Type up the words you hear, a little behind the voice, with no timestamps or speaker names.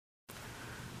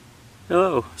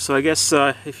Hello. So I guess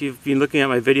if you've been looking at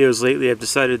my videos lately, I've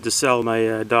decided to sell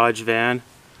my Dodge van.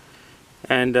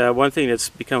 And one thing that's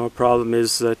become a problem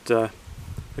is that a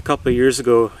couple of years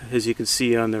ago, as you can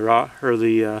see on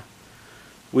the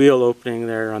wheel opening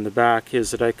there on the back,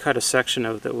 is that I cut a section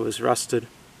out that was rusted.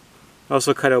 I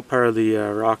also cut out part of the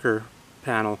rocker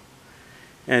panel.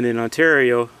 And in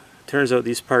Ontario, it turns out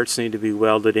these parts need to be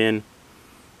welded in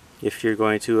if you're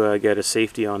going to get a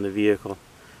safety on the vehicle.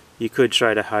 You could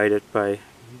try to hide it by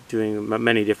doing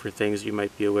many different things you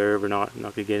might be aware of or not. I'm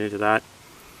not going to get into that.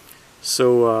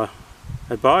 So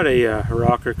I bought a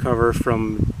rocker cover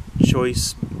from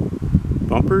Choice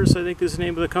Bumpers, I think is the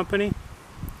name of the company.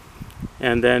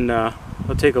 And then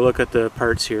I'll take a look at the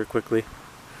parts here quickly.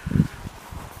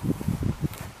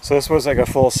 So this was like a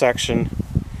full section.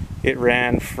 It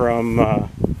ran from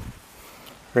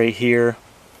right here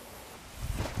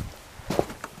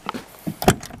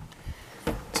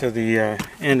to the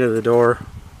end of the door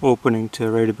opening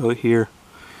to right about here.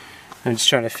 I'm just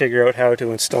trying to figure out how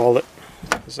to install it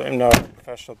because I'm not a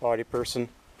professional body person.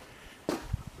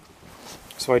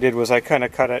 So what I did was I kind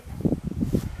of cut it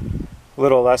a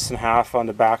little less than half on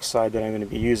the back side that I'm going to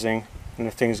be using, and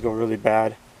if things go really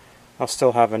bad I'll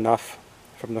still have enough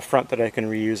from the front that I can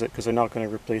reuse it because I'm not going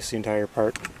to replace the entire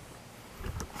part.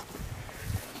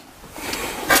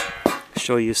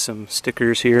 Show you some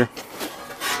stickers here.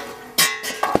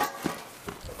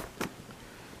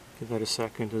 Give that a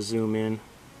second to zoom in.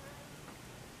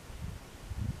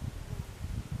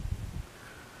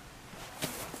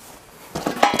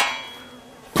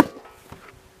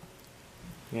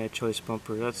 Yeah, Choice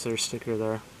Bumper, that's their sticker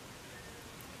there.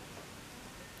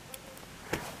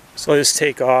 So I'll just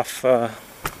take off the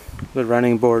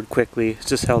running board quickly. It's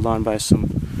just held on by some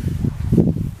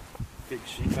big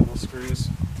sheet metal screws.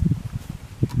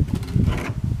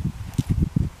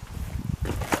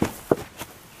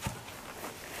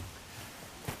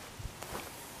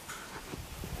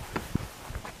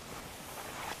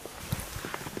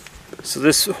 So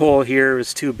this hole here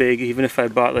is too big. Even if I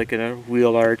bought like a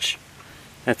wheel arch,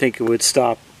 I think it would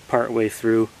stop part way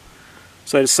through.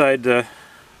 So I decided to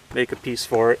make a piece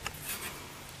for it.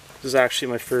 This is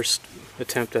actually my first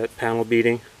attempt at panel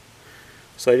beating.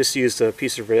 So I just used a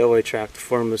piece of railway track to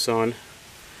form this on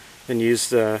and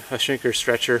used a shrinker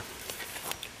stretcher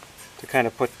to kind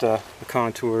of put the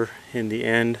contour in the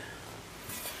end.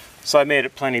 So I made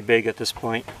it plenty big at this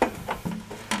point,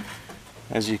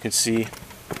 as you can see.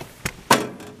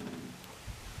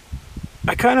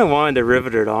 I kind of wanted to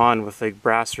rivet it on with like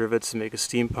brass rivets to make a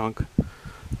steampunk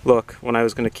look when I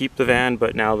was going to keep the van,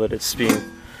 but now that it's being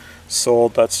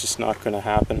sold, that's just not going to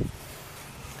happen.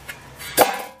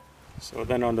 So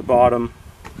then on the bottom,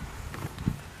 you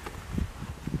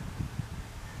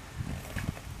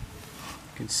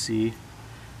can see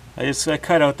I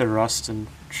cut out the rust and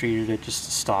treated it just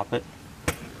to stop it.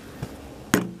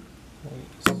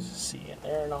 See in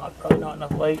there, probably not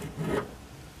enough light.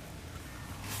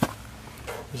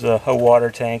 There's a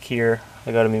water tank here.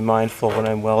 I got to be mindful when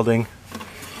I'm welding.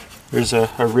 There's a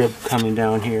rib coming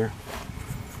down here.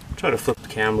 Try to flip the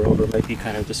camera over, it might be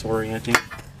kind of disorienting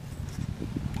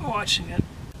watching it.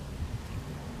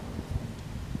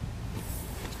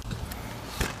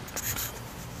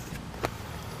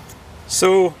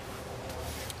 So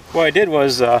what I did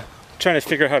was trying to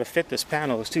figure out how to fit this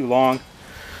panel. It was too long,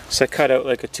 so I cut out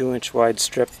like a 2-inch wide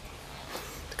strip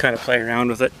to kind of play around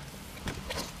with it.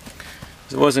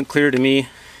 It wasn't clear to me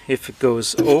if it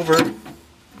goes over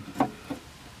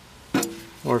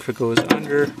or if it goes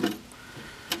under,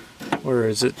 or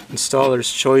is it installer's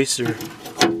choice, or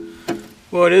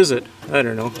what is it? I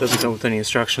don't know. It doesn't come with any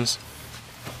instructions.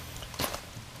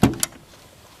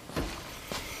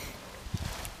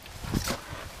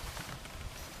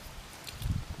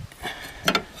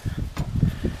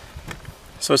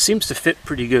 So it seems to fit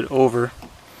pretty good over.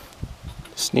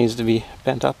 This needs to be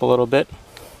bent up a little bit.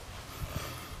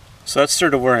 So that's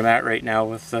sort of where I'm at right now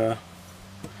with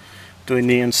doing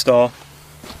the install.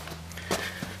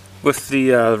 With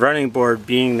the running board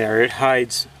being there, it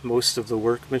hides most of the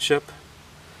workmanship.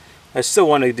 I still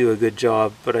want to do a good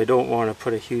job, but I don't want to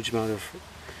put a huge amount of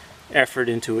effort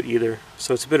into it either.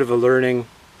 So it's a bit of a learning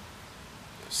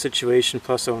situation,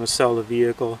 plus I want to sell the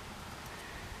vehicle.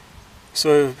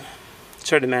 So I've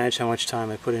tried to manage how much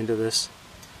time I put into this.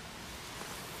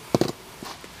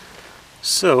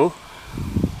 So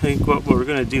I think what we're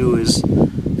going to do is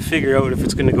figure out if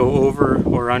it's going to go over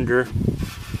or under.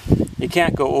 You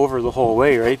can't go over the whole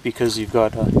way, right? Because you've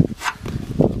got an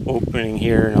opening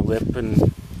here and a lip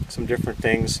and some different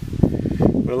things.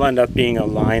 But it'll end up being a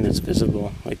line that's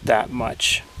visible like that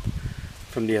much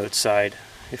from the outside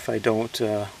if I don't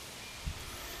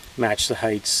match the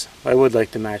heights. I would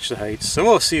like to match the heights, so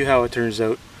we'll see how it turns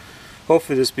out.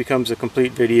 Hopefully this becomes a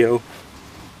complete video.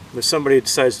 If somebody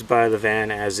decides to buy the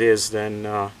van as is, then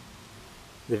the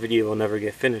video will never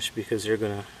get finished because they're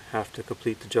going to have to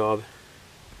complete the job.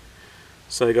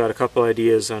 So I got a couple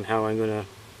ideas on how I'm going to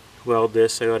weld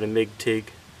this. I got a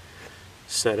MIG-TIG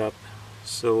set up,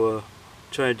 so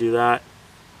try to do that.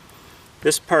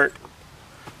 This part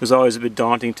was always a bit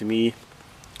daunting to me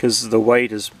because the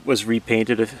white was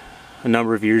repainted a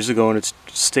number of years ago and it's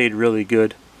stayed really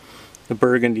good. The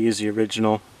burgundy is the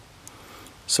original.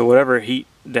 So whatever heat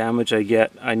damage I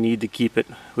get, I need to keep it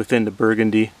within the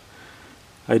burgundy.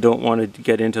 I don't want to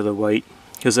get into the white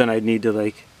because then I'd need to,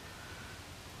 like,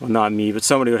 well, not me, but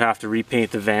somebody would have to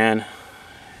repaint the van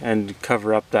and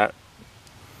cover up that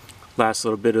last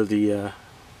little bit of the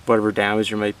whatever damage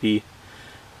there might be.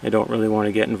 I don't really want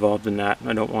to get involved in that.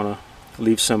 I don't want to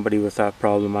leave somebody with that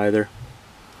problem either.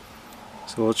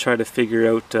 So we'll try to figure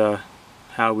out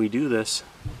how we do this.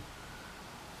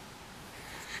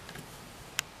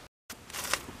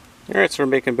 Alright, so we're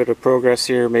making a bit of progress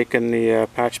here, making the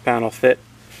patch panel fit.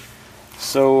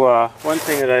 So one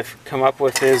thing that I've come up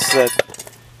with is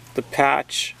that the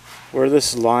patch, where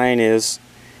this line is,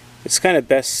 it's kind of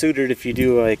best suited if you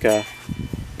do like a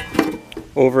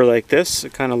over like this.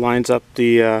 It kind of lines up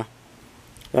the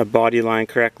body line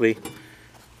correctly.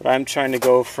 But I'm trying to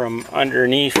go from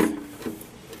underneath, and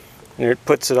it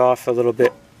puts it off a little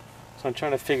bit. So I'm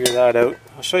trying to figure that out.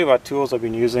 I'll show you what tools I've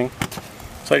been using.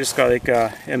 So I just got like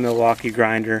a Milwaukee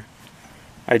grinder.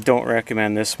 I don't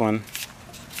recommend this one.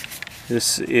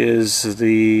 This is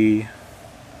the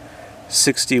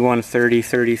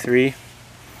 6130-33.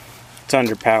 It's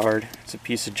underpowered. It's a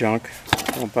piece of junk.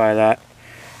 Don't buy that.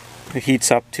 It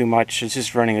heats up too much. It's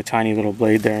just running a tiny little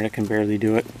blade there and it can barely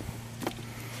do it.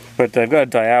 But I've got a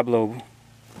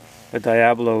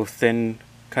Diablo thin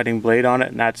cutting blade on it,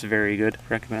 and that's very good.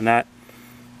 Recommend that.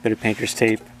 Bit of painter's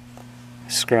tape.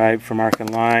 Scribe for marking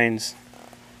lines,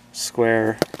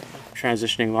 square,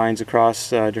 transitioning lines across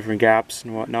different gaps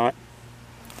and whatnot.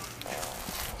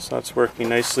 So that's working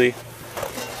nicely.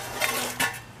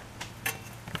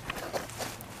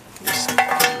 Just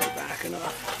back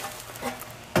enough.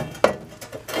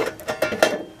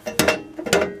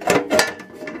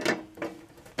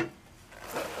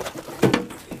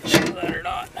 Show that or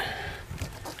not.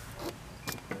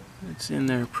 It's in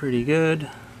there pretty good.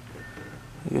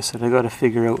 Like I said, I got to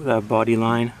figure out that body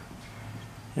line,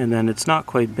 and then it's not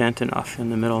quite bent enough in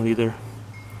the middle either,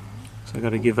 so I got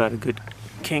to give that a good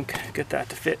kink, get that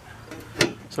to fit.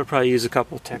 So I'll probably use a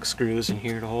couple Tech screws in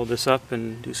here to hold this up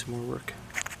and do some more work.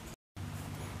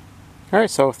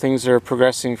 Alright, so things are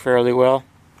progressing fairly well.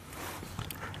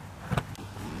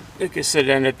 Like I said,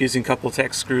 I ended up using a couple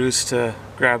Tech screws to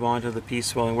grab onto the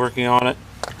piece while I'm working on it.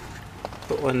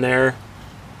 Put one there.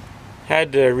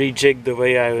 Had to rejig the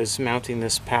way I was mounting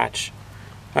this patch.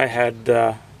 I had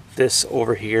this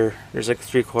over here. There's like a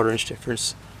 3/4 inch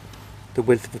difference, the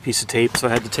width of a piece of tape, so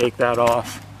I had to take that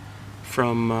off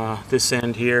from this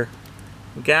end here.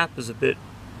 The gap is a bit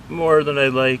more than I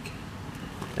like,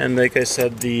 and like I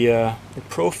said, the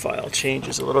profile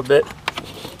changes a little bit.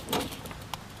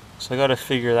 So I got to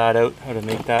figure that out, how to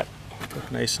make that look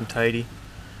nice and tidy.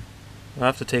 I'll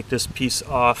have to take this piece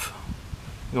off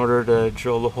in order to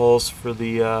drill the holes for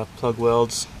the plug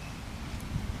welds,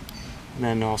 and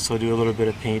then also do a little bit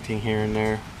of painting here and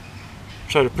there.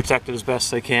 Try to protect it as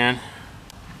best I can.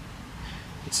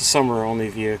 It's a summer only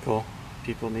vehicle.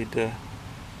 People need to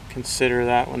consider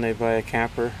that when they buy a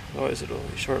camper, otherwise it'll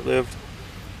be short-lived.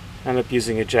 I end up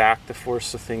using a jack to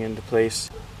force the thing into place,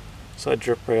 so that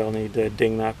drip rail will need to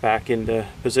ding that back into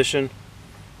position.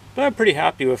 But I'm pretty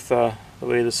happy with the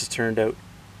way this has turned out.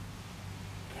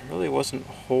 There really wasn't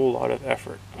a whole lot of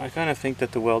effort. I kind of think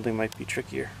that the welding might be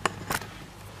trickier,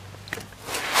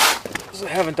 because I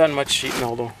haven't done much sheet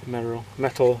metal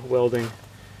welding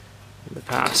in the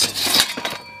past.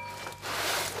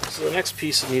 So the next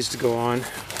piece that needs to go on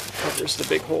covers the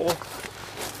big hole.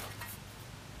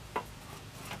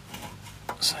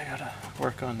 So I gotta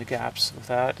work on the gaps with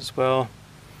that as well.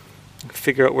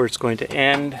 Figure out where it's going to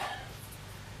end.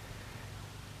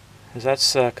 Because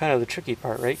that's kind of the tricky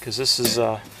part, right? Because this is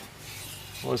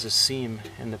was a seam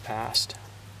in the past,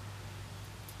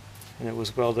 and it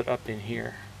was welded up in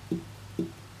here.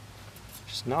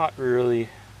 It's not really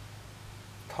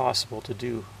possible to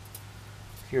do.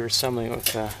 If you're assembling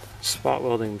with a spot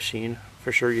welding machine,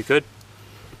 for sure you could,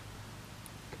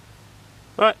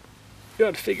 but you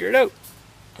got to figure it out.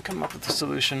 I'll come up with a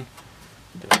solution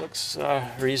that looks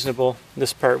reasonable.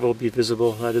 This part will be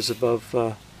visible. That is above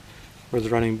where the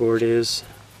running board is.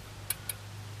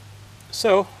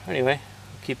 So anyway,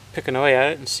 keep picking away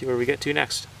at it and see where we get to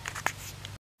next.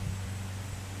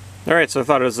 Alright, so I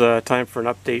thought it was time for an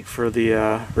update for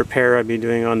the repair I've been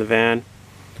doing on the van.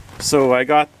 So I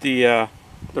got the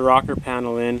rocker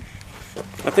panel in.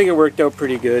 I think it worked out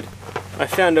pretty good. I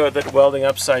found out that welding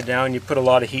upside down, you put a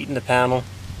lot of heat in the panel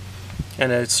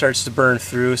and it starts to burn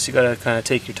through, so you gotta kind of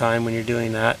take your time when you're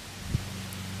doing that.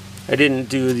 I didn't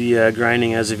do the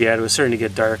grinding as of yet. It was starting to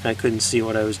get dark and I couldn't see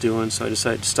what I was doing, so I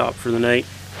decided to stop for the night.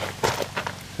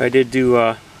 I did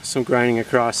do some grinding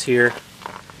across here.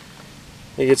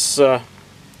 I think it's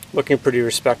looking pretty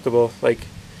respectable. Like,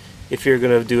 if you're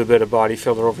going to do a bit of body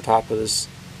filler over top of this,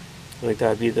 I think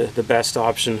that'd be the best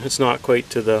option. It's not quite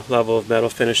to the level of metal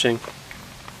finishing,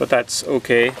 but that's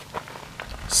okay.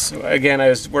 So again, I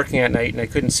was working at night and I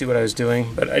couldn't see what I was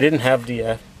doing, but I didn't have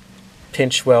the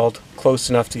pinch weld close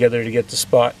enough together to get the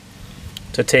spot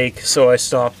to take, so I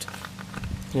stopped.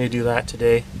 I'm going to do that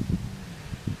today.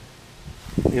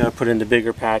 I'm going to put in the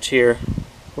bigger patch here.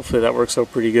 Hopefully that works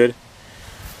out pretty good.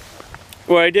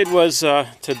 What I did was to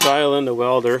dial in the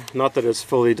welder, not that it's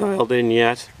fully dialed in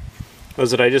yet,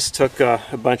 was that I just took a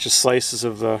bunch of slices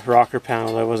of the rocker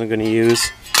panel I wasn't going to use,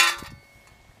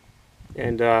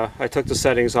 and I took the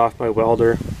settings off my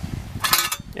welder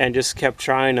and just kept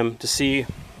trying them to see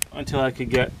until I could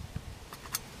get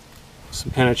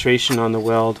some penetration on the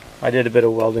weld. I did a bit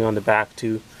of welding on the back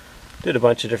too, did a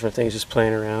bunch of different things, just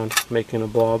playing around, making a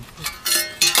blob,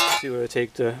 see what it would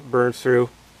take to burn through.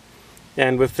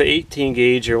 And with the 18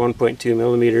 gauge or 1.2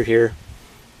 millimeter here,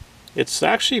 it's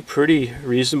actually pretty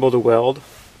reasonable to weld.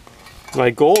 My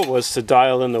goal was to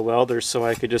dial in the welder so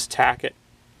I could just tack it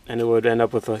and it would end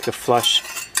up with like a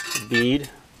flush bead,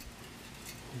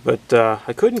 but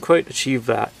I couldn't quite achieve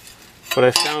that. What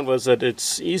I found was that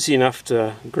it's easy enough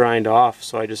to grind off,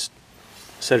 so I just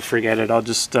said forget it, I'll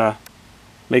just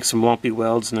make some lumpy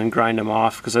welds and then grind them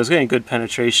off, because I was getting good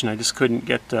penetration. I just couldn't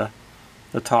get the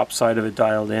top side of it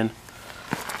dialed in.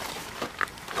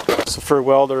 So for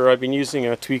welder, I've been using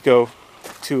a Tweco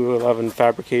 211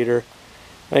 fabricator.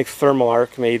 I think Thermal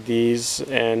Arc made these,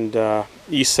 and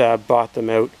ESAB bought them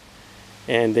out,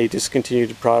 and they discontinued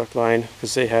the product line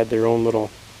because they had their own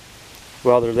little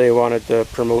welder they wanted to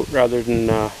promote rather than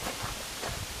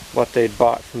what they'd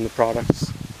bought from the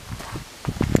products.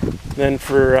 Then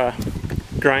for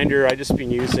grinder, I just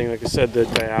been using, like I said, the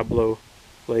Diablo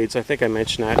blades. I think I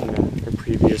mentioned that in a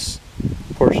previous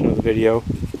portion of the video.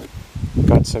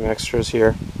 Got some extras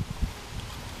here.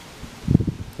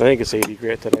 I think it's 80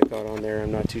 grit that I got on there,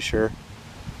 I'm not too sure.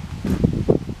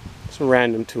 Some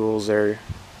random tools there.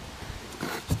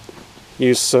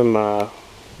 Use some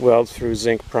weld through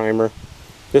zinc primer.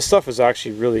 This stuff is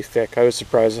actually really thick. I was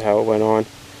surprised at how it went on.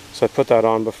 So I put that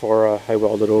on before I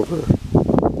welded over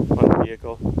on the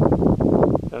vehicle.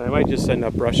 And I might just end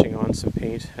up brushing on some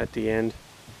paint at the end.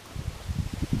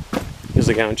 Because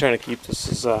again, I'm trying to keep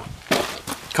this as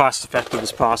cost effective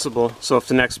as possible. So if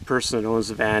the next person that owns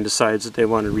the van decides that they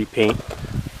want to repaint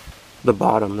the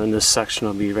bottom, then this section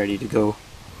will be ready to go.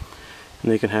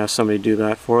 And they can have somebody do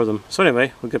that for them. So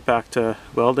anyway, we'll get back to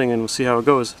welding and we'll see how it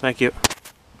goes. Thank you.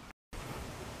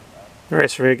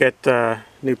 Alright, so we're going to get a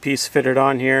new piece fitted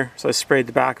on here. So I sprayed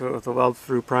the back of it with a weld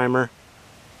through primer.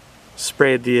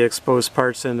 Sprayed the exposed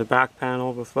parts in the back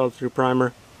panel with weld through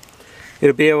primer.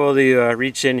 It'll be able to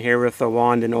reach in here with a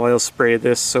wand and oil spray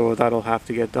this, so that'll have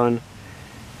to get done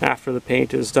after the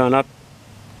paint is done up.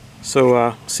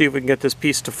 So see if we can get this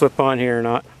piece to flip on here or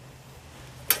not.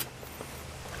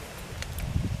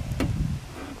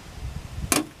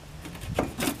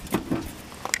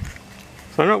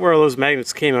 So I don't know where all those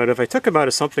magnets came out of. I took them out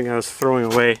of something I was throwing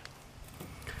away.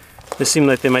 They seem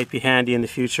like they might be handy in the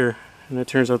future, and it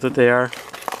turns out that they are.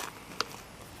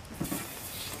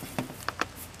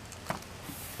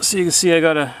 So you can see I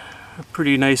got a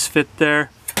pretty nice fit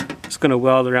there. Just going to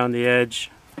weld around the edge,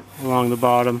 along the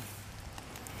bottom,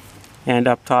 and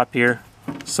up top here.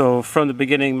 So from the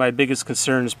beginning, my biggest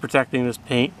concern is protecting this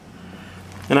paint.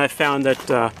 And I found that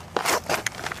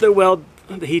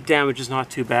the heat damage is not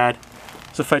too bad.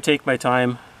 So if I take my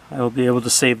time, I will be able to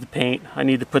save the paint. I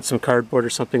need to put some cardboard or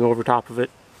something over top of it,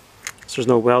 so there's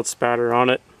no weld spatter on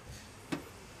it.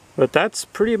 But that's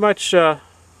pretty much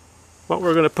what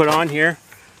we're going to put on here.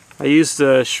 I used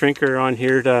the shrinker on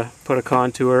here to put a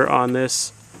contour on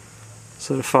this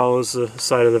so it follows the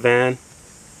side of the van.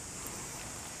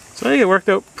 So I think it worked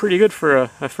out pretty good for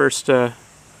a first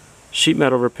sheet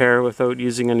metal repair without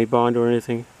using any bond or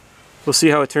anything. We'll see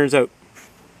how it turns out.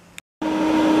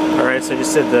 Alright, so I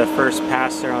just did the first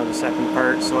pass there on the second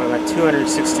part. So I'm at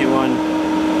 261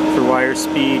 for wire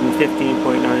speed and 15.9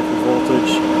 for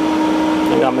voltage.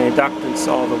 I got my inductance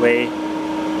all the way.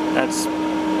 That's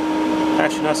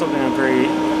Actually, not something I'm very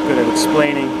good at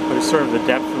explaining, but it's sort of the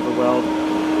depth of the weld.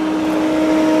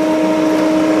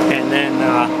 And then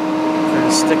for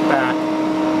the stick back,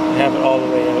 you have it all the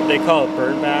way out. They call it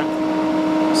burn back.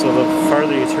 So the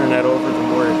farther you turn that over, the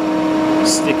more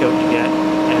stick out you get.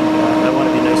 And I want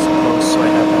to be nice and close, so I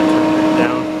have that turned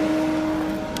down.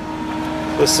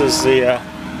 This is the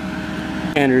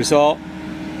end result.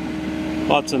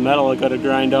 Lots of metal I got to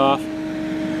grind off.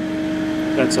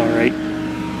 That's alright. So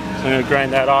I'm going to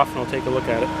grind that off and I'll take a look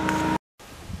at it.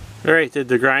 Alright, did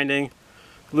the grinding.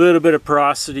 A little bit of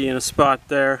porosity in a spot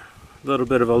there. A little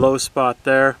bit of a low spot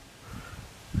there.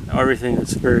 Everything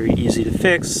that's very easy to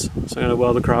fix. So I'm going to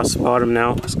weld across the bottom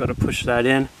now. Just got to push that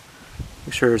in.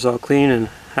 Make sure it's all clean and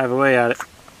have a way at it.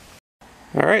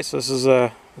 Alright, so this is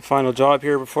the final job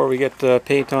here before we get the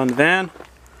paint on the van.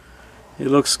 It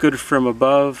looks good from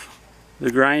above.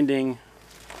 The grinding,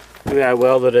 the way I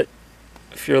welded it,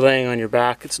 if you're laying on your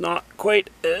back, it's not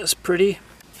quite as pretty.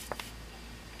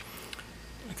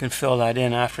 I can fill that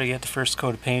in after I get the first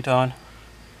coat of paint on.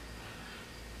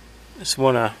 Just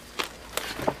want to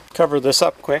cover this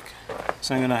up quick.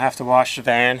 So I'm going to have to wash the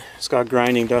van. It's got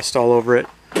grinding dust all over it.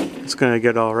 It's going to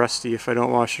get all rusty if I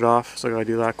don't wash it off, so I got to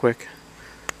do that quick.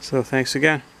 So thanks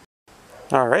again.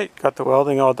 Alright, got the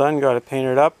welding all done, got it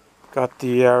painted up, got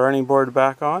the running board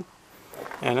back on,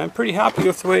 and I'm pretty happy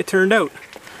with the way it turned out.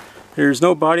 There's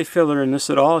no body filler in this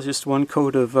at all, it's just one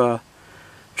coat of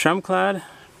Tremclad.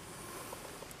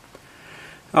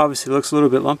 Obviously it looks a little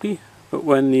bit lumpy, but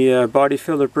when the body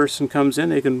filler person comes in,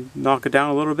 they can knock it down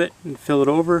a little bit and fill it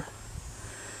over,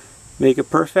 make it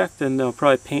perfect, and they'll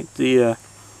probably paint the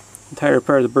entire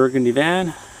part of the burgundy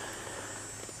van.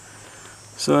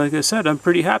 So like I said, I'm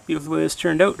pretty happy with the way this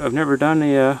turned out. I've never done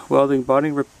a welded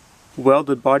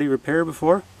body repair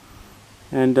before,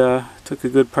 and took a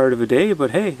good part of a day,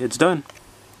 but hey, it's done.